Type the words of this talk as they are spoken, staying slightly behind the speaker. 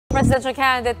Presidential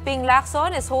candidate Ping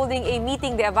Lacson is holding a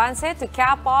meeting de avance to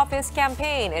cap off his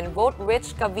campaign in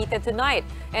vote-rich Cavite tonight.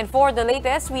 And for the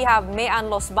latest, we have Mayan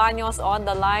Los Baños on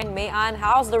the line. Mayan,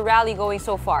 how's the rally going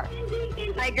so far?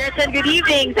 Hi, Gerson. Good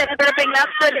evening. Senator Ping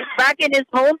Lacson is back in his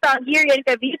hometown here in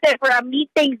Cavite for a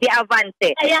meeting de avance.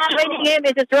 Joining him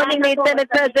is his running mate, Senate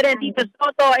President Tito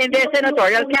Soto, and their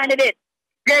senatorial candidate.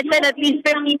 Gerson, at least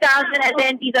 50,000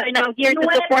 attendees are now here to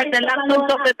support the Lacson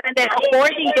Superintendent,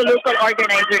 according to local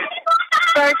organizers.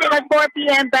 Starting at 4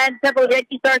 p.m., bands have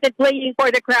already started playing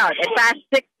for the crowd. At past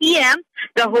 6 p.m.,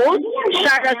 the host,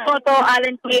 Shara Soto,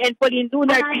 Alan K, and Pauline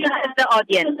Lunar greeted the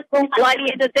audience.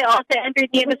 Wally and Jose also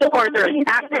entertained the supporters.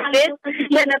 After this,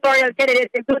 senatorial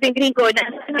candidates including Gringo,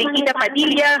 Nikita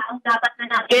Padilla,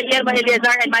 Guillermo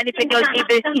Eleazar, and Manny Picol gave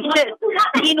their speeches.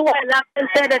 Meanwhile, Lacson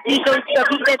said that he chose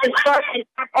Cavite to start his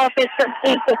office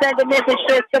campaign to send a message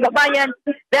to his kababayan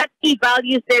that he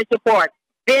values their support.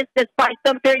 This despite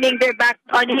some turning their backs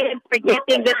on him,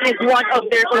 forgetting that he's one of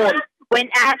their own. When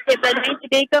asked if the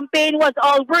 90-day campaign was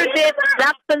all worth it,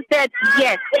 Lacson said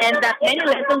yes, and that many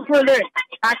lessons were learned.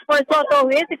 As for Soto, who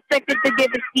is expected to give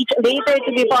a speech later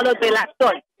to be followed by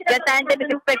Lacson, the tandem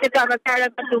is expected to have a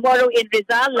caravan tomorrow in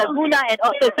Rizal, Laguna, and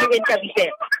also here in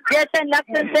Cavite. Gerson,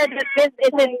 Lacson said that this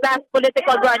is his last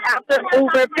political run after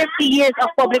over 50 years of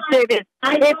public service.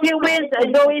 If he wins,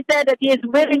 Joey said that he is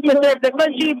willing to serve the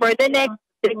country for the next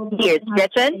 6 years.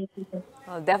 Gerson?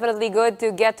 Well, definitely good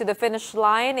to get to the finish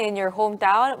line in your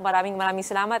hometown. Maraming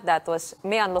salamat. That was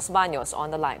Mayan Los Baños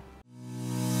on the line.